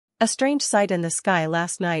A strange sight in the sky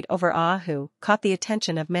last night over Oahu caught the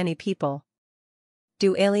attention of many people.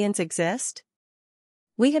 Do aliens exist?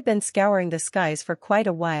 We had been scouring the skies for quite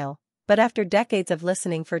a while, but after decades of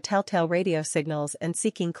listening for telltale radio signals and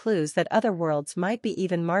seeking clues that other worlds might be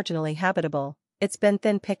even marginally habitable, it's been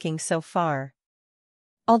thin pickings so far.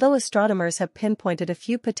 Although astronomers have pinpointed a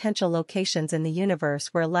few potential locations in the universe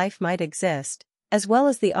where life might exist, as well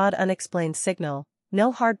as the odd unexplained signal,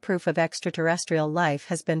 no hard proof of extraterrestrial life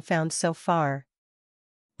has been found so far.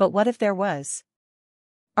 But what if there was?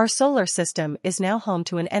 Our solar system is now home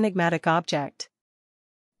to an enigmatic object.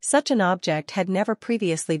 Such an object had never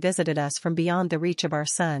previously visited us from beyond the reach of our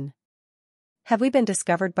sun. Have we been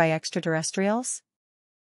discovered by extraterrestrials?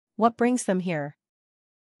 What brings them here?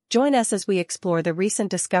 Join us as we explore the recent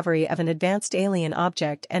discovery of an advanced alien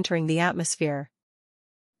object entering the atmosphere.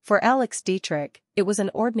 For Alex Dietrich, it was an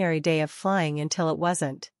ordinary day of flying until it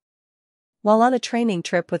wasn't. While on a training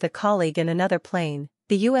trip with a colleague in another plane,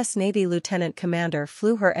 the U.S. Navy lieutenant commander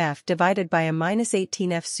flew her F-divided by a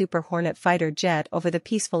 -18F Super Hornet fighter jet over the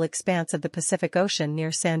peaceful expanse of the Pacific Ocean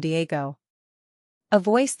near San Diego. A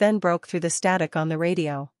voice then broke through the static on the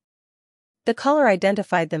radio. The caller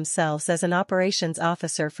identified themselves as an operations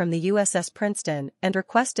officer from the USS Princeton and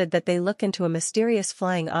requested that they look into a mysterious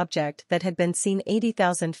flying object that had been seen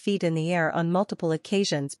 80,000 feet in the air on multiple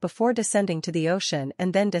occasions before descending to the ocean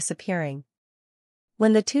and then disappearing.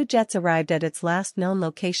 When the two jets arrived at its last known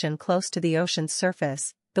location close to the ocean's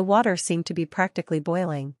surface, the water seemed to be practically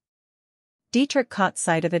boiling. Dietrich caught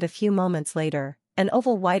sight of it a few moments later, an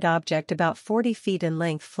oval white object about 40 feet in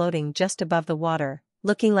length floating just above the water,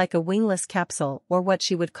 looking like a wingless capsule or what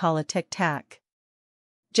she would call a tic-tac.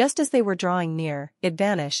 Just as they were drawing near, it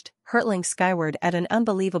vanished, hurtling skyward at an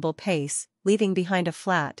unbelievable pace, leaving behind a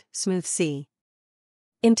flat, smooth sea.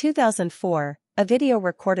 In 2004, a video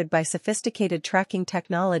recorded by sophisticated tracking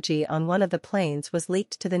technology on one of the planes was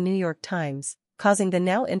leaked to the New York Times, causing the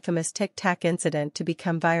now infamous tic-tac incident to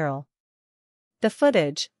become viral. The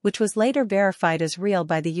footage, which was later verified as real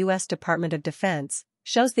by the U.S. Department of Defense,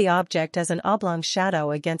 shows the object as an oblong shadow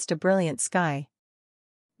against a brilliant sky.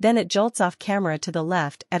 Then it jolts off camera to the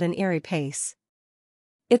left at an eerie pace.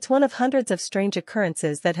 It's one of hundreds of strange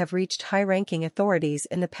occurrences that have reached high-ranking authorities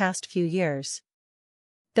in the past few years.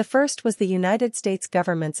 The first was the United States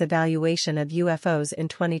government's evaluation of UFOs in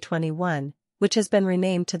 2021, which has been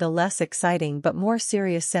renamed to the less exciting but more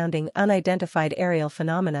serious-sounding Unidentified Aerial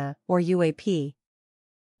Phenomena, or UAP.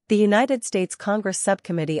 The United States Congress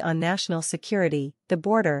Subcommittee on National Security, the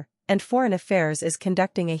Border, and Foreign Affairs is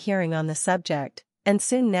conducting a hearing on the subject, and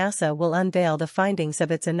soon NASA will unveil the findings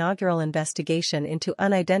of its inaugural investigation into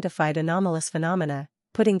unidentified anomalous phenomena,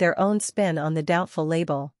 putting their own spin on the doubtful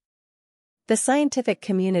label. The scientific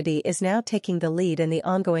community is now taking the lead in the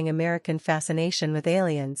ongoing American fascination with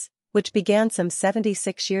aliens, which began some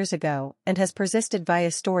 76 years ago and has persisted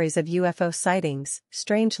via stories of UFO sightings,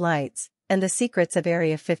 strange lights, and the secrets of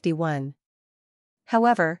Area 51.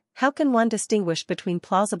 However, how can one distinguish between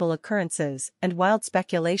plausible occurrences and wild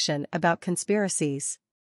speculation about conspiracies?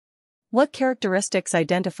 What characteristics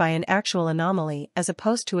identify an actual anomaly as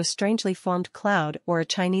opposed to a strangely formed cloud or a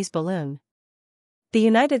Chinese balloon? The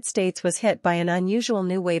United States was hit by an unusual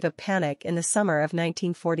new wave of panic in the summer of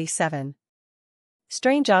 1947.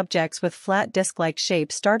 Strange objects with flat disc-like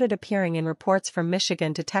shapes started appearing in reports from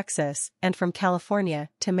Michigan to Texas and from California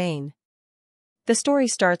to Maine. The story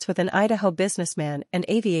starts with an Idaho businessman and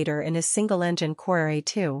aviator in his single-engine Core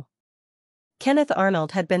A2. Kenneth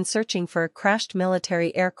Arnold had been searching for a crashed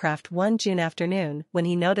military aircraft one June afternoon when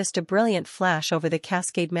he noticed a brilliant flash over the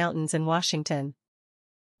Cascade Mountains in Washington.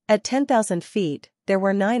 At 10,000 feet, there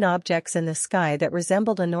were 9 objects in the sky that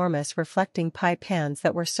resembled enormous reflecting pie pans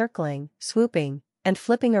that were circling, swooping, and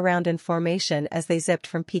flipping around in formation as they zipped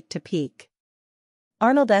from peak to peak.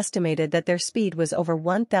 Arnold estimated that their speed was over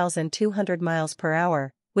 1,200 miles per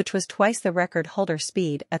hour, which was twice the record holder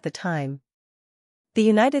speed at the time. The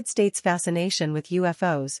United States' fascination with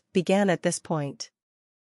UFOs began at this point.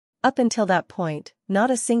 Up until that point, not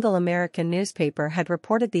a single American newspaper had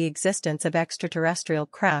reported the existence of extraterrestrial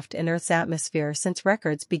craft in Earth's atmosphere since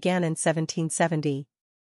records began in 1770.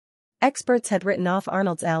 Experts had written off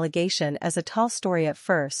Arnold's allegation as a tall story at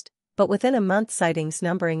first, but within a month sightings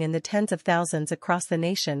numbering in the tens of thousands across the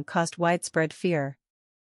nation caused widespread fear.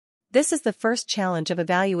 This is the first challenge of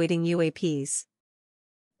evaluating UAPs.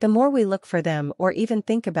 The more we look for them or even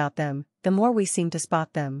think about them, the more we seem to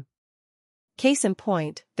spot them. Case in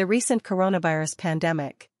point, the recent coronavirus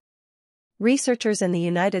pandemic. Researchers in the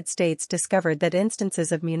United States discovered that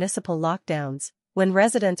instances of municipal lockdowns, when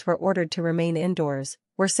residents were ordered to remain indoors,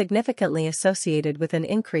 were significantly associated with an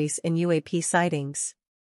increase in UAP sightings.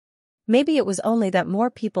 Maybe it was only that more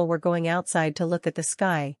people were going outside to look at the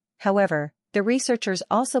sky. However, the researchers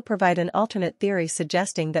also provide an alternate theory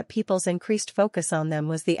suggesting that people's increased focus on them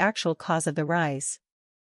was the actual cause of the rise.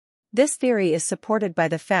 This theory is supported by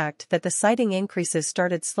the fact that the sighting increases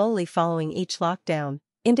started slowly following each lockdown,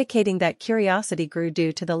 indicating that curiosity grew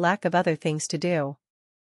due to the lack of other things to do.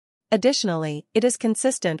 Additionally, it is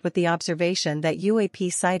consistent with the observation that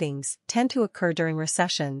UAP sightings tend to occur during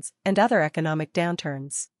recessions and other economic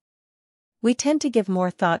downturns. We tend to give more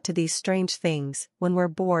thought to these strange things when we're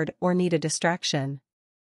bored or need a distraction.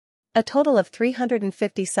 A total of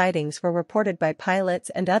 350 sightings were reported by pilots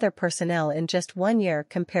and other personnel in just 1 year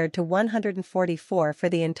compared to 144 for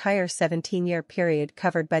the entire 17-year period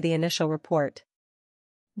covered by the initial report.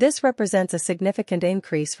 This represents a significant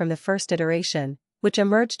increase from the first iteration, which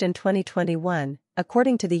emerged in 2021,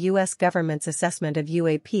 according to the U.S. government's assessment of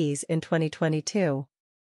UAPs in 2022.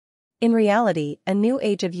 In reality, a new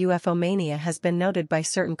age of UFO mania has been noted by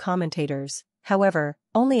certain commentators. However,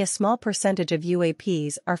 only a small percentage of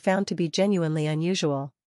UAPs are found to be genuinely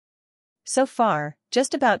unusual. So far,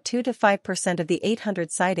 just about 2 to 5% of the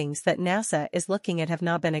 800 sightings that NASA is looking at have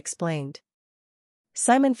not been explained.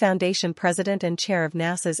 Simon Foundation president and chair of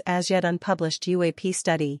NASA's as-yet unpublished UAP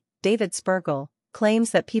study, David Spergel,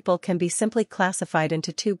 claims that people can be simply classified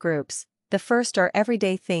into 2 groups. The first are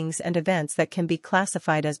everyday things and events that can be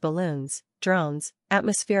classified as balloons, drones,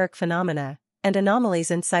 atmospheric phenomena, and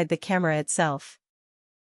anomalies inside the camera itself.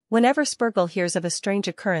 Whenever Spergel hears of a strange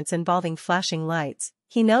occurrence involving flashing lights,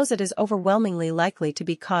 he knows it is overwhelmingly likely to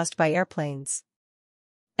be caused by airplanes.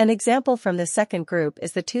 An example from the second group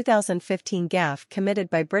is the 2015 gaffe committed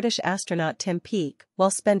by British astronaut Tim Peake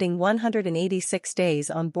while spending 186 days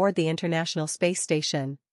on board the International Space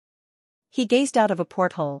Station. He gazed out of a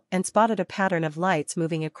porthole and spotted a pattern of lights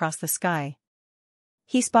moving across the sky.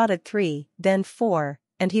 He spotted 3, then 4,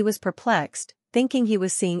 and he was perplexed, thinking he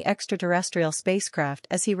was seeing extraterrestrial spacecraft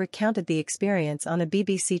as he recounted the experience on a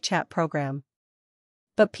BBC chat program.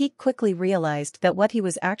 But Peake quickly realized that what he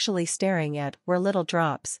was actually staring at were little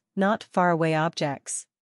drops, not faraway objects.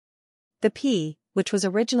 The pee, which was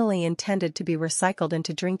originally intended to be recycled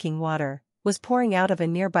into drinking water, was pouring out of a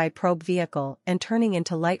nearby probe vehicle and turning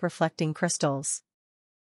into light-reflecting crystals.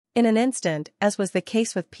 In an instant, as was the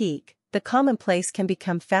case with Peake, the commonplace can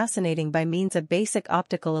become fascinating by means of basic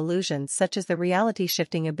optical illusions such as the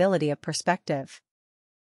reality-shifting ability of perspective.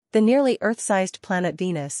 The nearly Earth-sized planet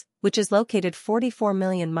Venus, which is located 44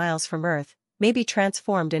 million miles from Earth, may be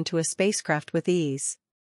transformed into a spacecraft with ease.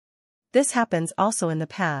 This happens also in the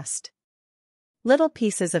past. Little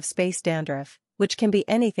pieces of space dandruff, which can be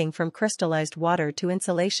anything from crystallized water to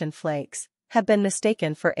insulation flakes, have been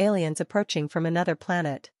mistaken for aliens approaching from another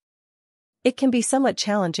planet. It can be somewhat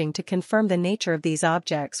challenging to confirm the nature of these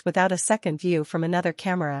objects without a second view from another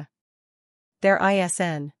camera. Their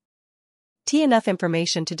ISN. T enough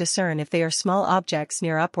information to discern if they are small objects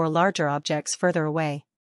near up or larger objects further away.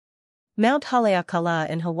 Mount Haleakala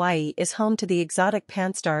in Hawaii is home to the exotic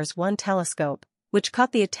Pan-STARRS 1 telescope, which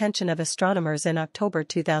caught the attention of astronomers in October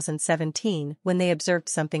 2017 when they observed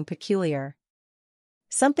something peculiar.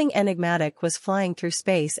 Something enigmatic was flying through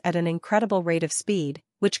space at an incredible rate of speed,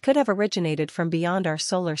 which could have originated from beyond our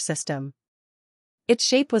solar system. Its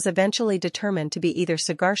shape was eventually determined to be either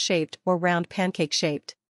cigar-shaped or round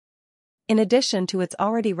pancake-shaped. In addition to its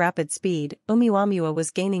already rapid speed, Oumuamua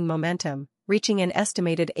was gaining momentum, reaching an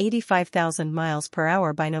estimated 85,000 miles per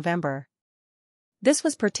hour by November. This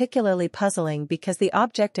was particularly puzzling because the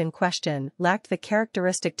object in question lacked the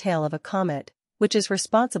characteristic tail of a comet, which is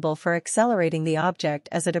responsible for accelerating the object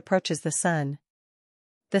as it approaches the Sun.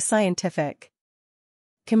 The scientific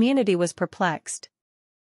community was perplexed.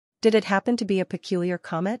 Did it happen to be a peculiar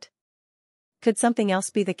comet? Could something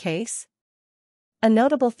else be the case? A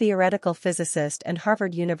notable theoretical physicist and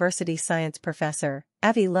Harvard University science professor,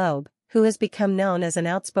 Avi Loeb, who has become known as an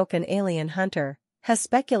outspoken alien hunter, has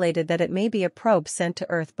speculated that it may be a probe sent to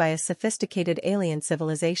Earth by a sophisticated alien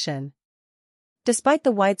civilization. Despite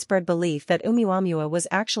the widespread belief that Oumuamua was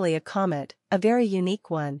actually a comet, a very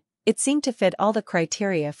unique one, it seemed to fit all the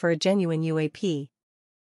criteria for a genuine UAP.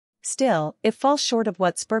 Still, it falls short of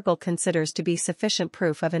what Spergel considers to be sufficient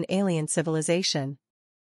proof of an alien civilization.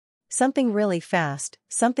 Something really fast,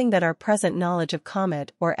 something that our present knowledge of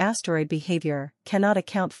comet or asteroid behavior cannot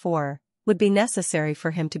account for, would be necessary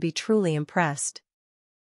for him to be truly impressed.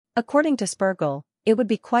 According to Spergel, it would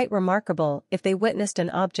be quite remarkable if they witnessed an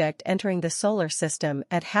object entering the solar system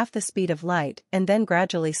at half the speed of light and then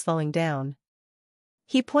gradually slowing down.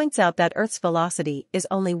 He points out that Earth's velocity is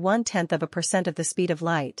only 0.1% of the speed of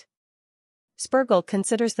light. Spergel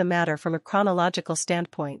considers the matter from a chronological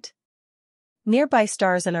standpoint. Nearby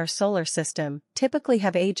stars in our solar system typically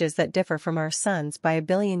have ages that differ from our sun's by 1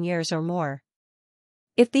 billion years or more.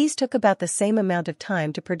 If these took about the same amount of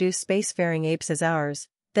time to produce spacefaring apes as ours,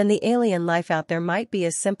 then the alien life out there might be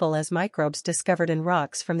as simple as microbes discovered in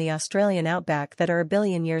rocks from the Australian outback that are 1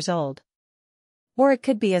 billion years old. Or it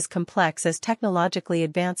could be as complex as technologically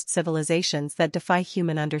advanced civilizations that defy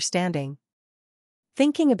human understanding.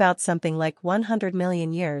 Thinking about something like 100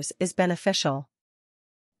 million years is beneficial.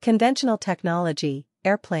 Conventional technology,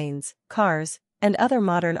 airplanes, cars, and other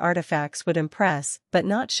modern artifacts would impress but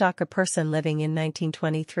not shock a person living in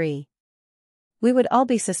 1923. We would all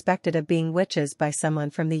be suspected of being witches by someone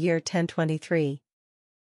from the year 1023.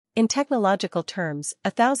 In technological terms,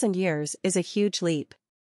 1,000 years is a huge leap.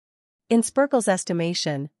 In Spergel's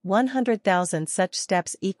estimation, 100,000 such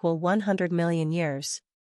steps equal 100 million years.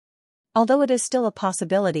 Although it is still a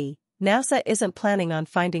possibility, NASA isn't planning on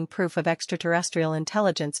finding proof of extraterrestrial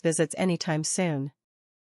intelligence visits anytime soon.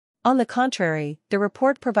 On the contrary, the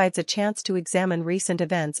report provides a chance to examine recent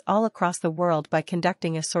events all across the world by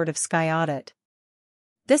conducting a sort of sky audit.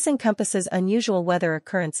 This encompasses unusual weather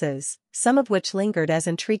occurrences, some of which lingered as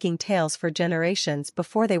intriguing tales for generations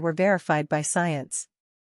before they were verified by science.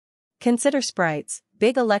 Consider sprites,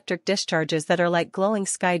 big electric discharges that are like glowing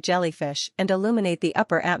sky jellyfish and illuminate the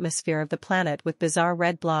upper atmosphere of the planet with bizarre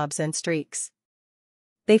red blobs and streaks.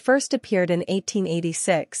 They first appeared in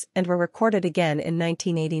 1886 and were recorded again in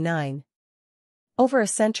 1989. Over a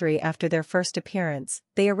century after their first appearance,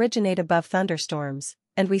 they originate above thunderstorms,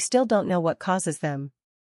 and we still don't know what causes them.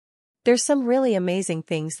 There's some really amazing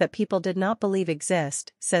things that people did not believe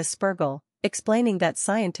exist, says Spergel, explaining that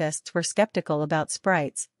scientists were skeptical about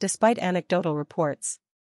sprites, despite anecdotal reports.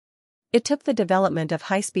 It took the development of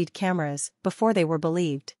high-speed cameras before they were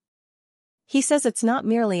believed. He says it's not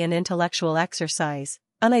merely an intellectual exercise.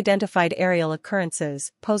 Unidentified aerial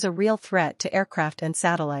occurrences pose a real threat to aircraft and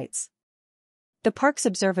satellites. The Parkes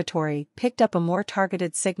Observatory picked up a more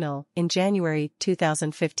targeted signal in January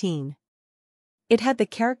 2015. It had the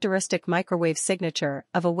characteristic microwave signature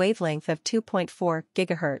of a wavelength of 2.4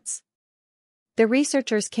 GHz. The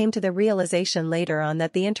researchers came to the realization later on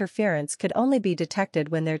that the interference could only be detected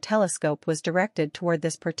when their telescope was directed toward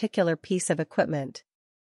this particular piece of equipment.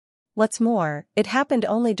 What's more, it happened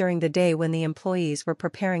only during the day when the employees were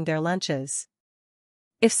preparing their lunches.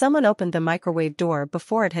 If someone opened the microwave door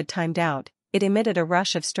before it had timed out, it emitted a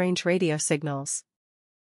rush of strange radio signals.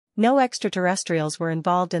 No extraterrestrials were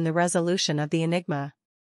involved in the resolution of the enigma.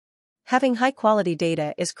 Having high-quality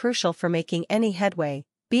data is crucial for making any headway,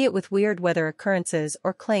 be it with weird weather occurrences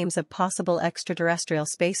or claims of possible extraterrestrial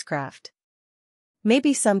spacecraft.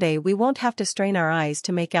 Maybe someday we won't have to strain our eyes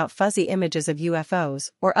to make out fuzzy images of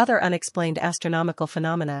UFOs or other unexplained astronomical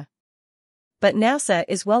phenomena. But NASA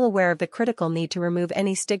is well aware of the critical need to remove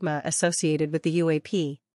any stigma associated with the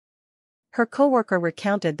UAP. Her co-worker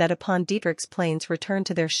recounted that upon Dietrich's planes returned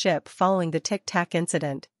to their ship following the Tic Tac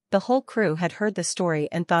incident, the whole crew had heard the story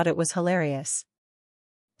and thought it was hilarious.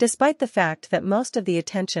 Despite the fact that most of the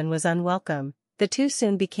attention was unwelcome, the two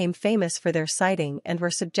soon became famous for their sighting and were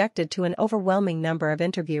subjected to an overwhelming number of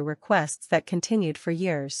interview requests that continued for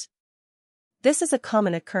years. This is a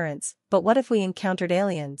common occurrence, but what if we encountered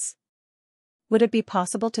aliens? Would it be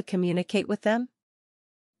possible to communicate with them?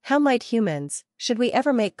 How might humans, should we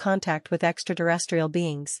ever make contact with extraterrestrial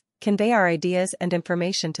beings, convey our ideas and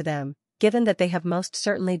information to them, given that they have most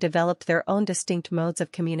certainly developed their own distinct modes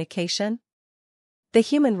of communication? The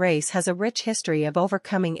human race has a rich history of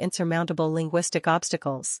overcoming insurmountable linguistic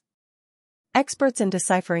obstacles. Experts in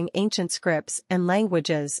deciphering ancient scripts and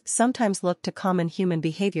languages sometimes look to common human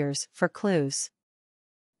behaviors for clues.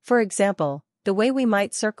 For example, the way we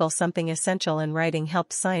might circle something essential in writing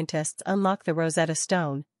helped scientists unlock the Rosetta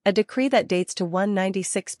Stone, a decree that dates to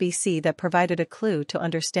 196 BC that provided a clue to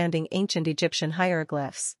understanding ancient Egyptian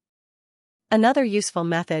hieroglyphs. Another useful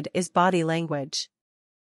method is body language.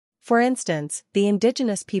 For instance, the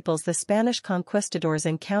indigenous peoples the Spanish conquistadors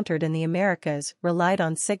encountered in the Americas relied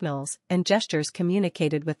on signals and gestures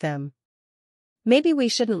communicated with them. Maybe we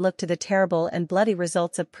shouldn't look to the terrible and bloody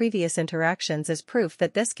results of previous interactions as proof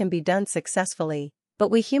that this can be done successfully, but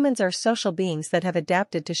we humans are social beings that have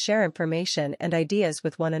adapted to share information and ideas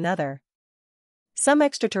with one another. Some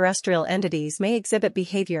extraterrestrial entities may exhibit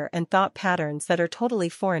behavior and thought patterns that are totally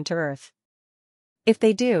foreign to Earth. If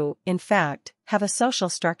they do, in fact, have a social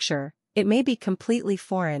structure, it may be completely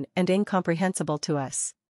foreign and incomprehensible to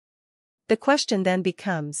us. The question then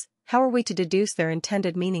becomes, how are we to deduce their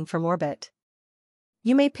intended meaning from orbit?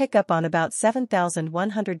 You may pick up on about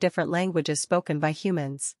 7,100 different languages spoken by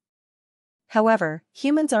humans. However,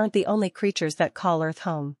 humans aren't the only creatures that call Earth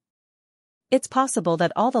home. It's possible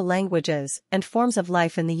that all the languages and forms of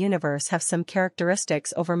life in the universe have some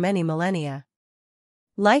characteristics over many millennia.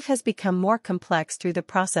 Life has become more complex through the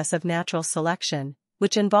process of natural selection,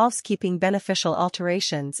 which involves keeping beneficial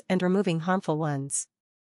alterations and removing harmful ones.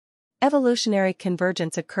 Evolutionary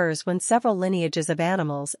convergence occurs when several lineages of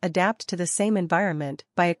animals adapt to the same environment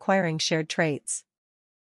by acquiring shared traits.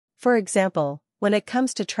 For example, when it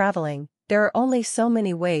comes to traveling, there are only so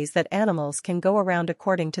many ways that animals can go around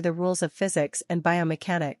according to the rules of physics and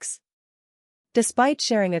biomechanics. Despite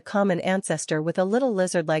sharing a common ancestor with a little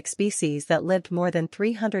lizard-like species that lived more than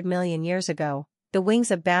 300 million years ago, the wings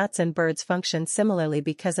of bats and birds function similarly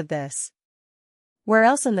because of this. Where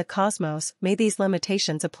else in the cosmos may these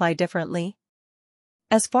limitations apply differently?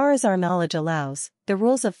 As far as our knowledge allows, the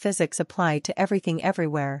rules of physics apply to everything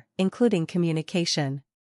everywhere, including communication.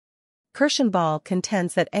 Kirschenball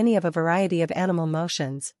contends that any of a variety of animal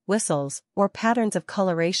motions, whistles, or patterns of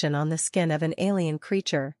coloration on the skin of an alien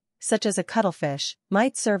creature, such as a cuttlefish,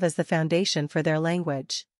 might serve as the foundation for their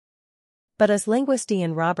language. But as linguist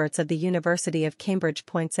Ian Roberts of the University of Cambridge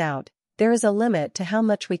points out, there is a limit to how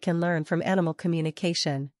much we can learn from animal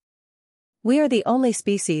communication. We are the only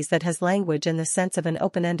species that has language in the sense of an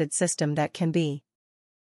open-ended system that can be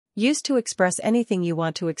used to express anything you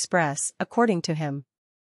want to express, according to him.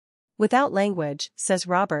 Without language, says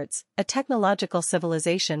Roberts, a technological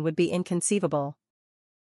civilization would be inconceivable.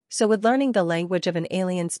 So would learning the language of an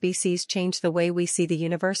alien species change the way we see the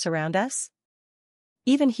universe around us?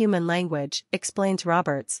 Even human language, explains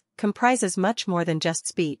Roberts, comprises much more than just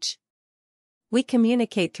speech. We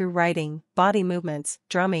communicate through writing, body movements,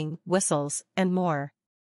 drumming, whistles, and more.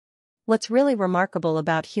 What's really remarkable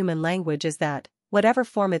about human language is that, whatever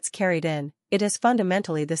form it's carried in, it has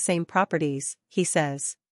fundamentally the same properties, he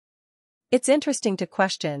says. It's interesting to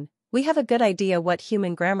question, we have a good idea what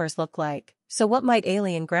human grammars look like, so what might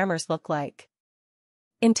alien grammars look like?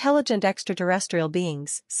 Intelligent extraterrestrial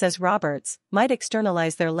beings, says Roberts, might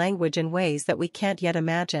externalize their language in ways that we can't yet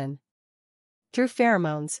imagine. Through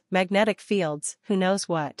pheromones, magnetic fields, who knows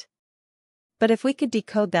what. But if we could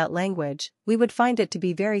decode that language, we would find it to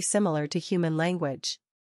be very similar to human language.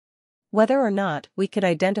 Whether or not we could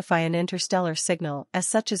identify an interstellar signal as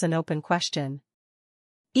such is an open question.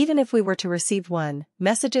 Even if we were to receive one,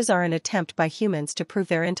 messages are an attempt by humans to prove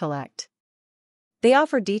their intellect. They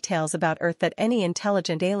offer details about Earth that any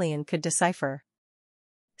intelligent alien could decipher.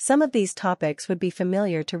 Some of these topics would be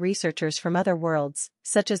familiar to researchers from other worlds,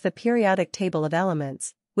 such as the periodic table of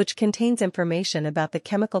elements, which contains information about the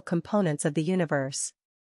chemical components of the universe.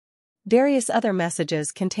 Various other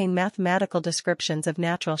messages contain mathematical descriptions of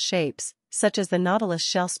natural shapes, such as the Nautilus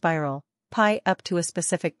shell spiral, pi up to a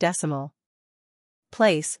specific decimal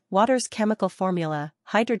place, water's chemical formula,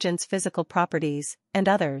 hydrogen's physical properties, and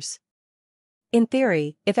others. In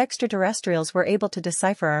theory, if extraterrestrials were able to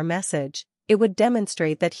decipher our message, it would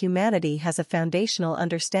demonstrate that humanity has a foundational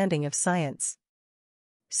understanding of science.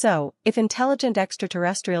 So, if intelligent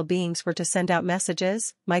extraterrestrial beings were to send out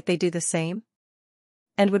messages, might they do the same?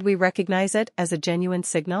 And would we recognize it as a genuine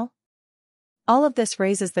signal? All of this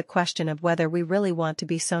raises the question of whether we really want to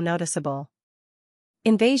be so noticeable.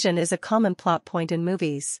 Invasion is a common plot point in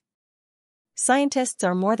movies. Scientists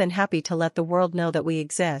are more than happy to let the world know that we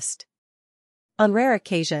exist. On rare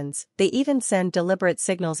occasions, they even send deliberate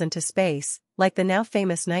signals into space, like the now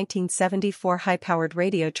famous 1974 high-powered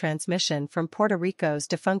radio transmission from Puerto Rico's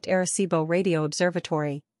defunct Arecibo Radio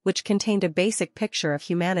Observatory, which contained a basic picture of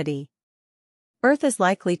humanity. Earth is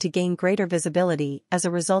likely to gain greater visibility as a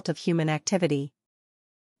result of human activity.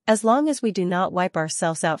 As long as we do not wipe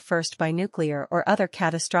ourselves out first by nuclear or other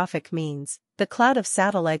catastrophic means, the cloud of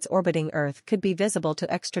satellites orbiting Earth could be visible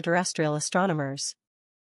to extraterrestrial astronomers.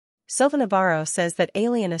 Silva Navarro says that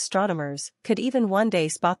alien astronomers could even one day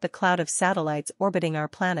spot the cloud of satellites orbiting our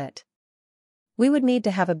planet. We would need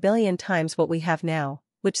to have 1 billion times what we have now,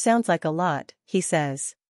 which sounds like a lot, he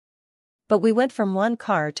says. But we went from 1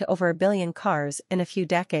 car to over 1 billion cars in a few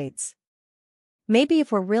decades. Maybe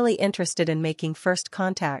if we're really interested in making first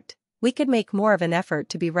contact, we could make more of an effort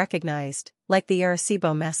to be recognized, like the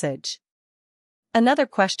Arecibo message. Another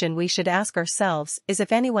question we should ask ourselves is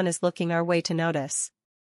if anyone is looking our way to notice.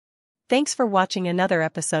 Thanks for watching another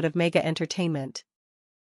episode of Mega Entertainment.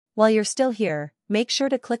 While you're still here, make sure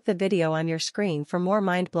to click the video on your screen for more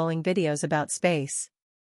mind-blowing videos about space.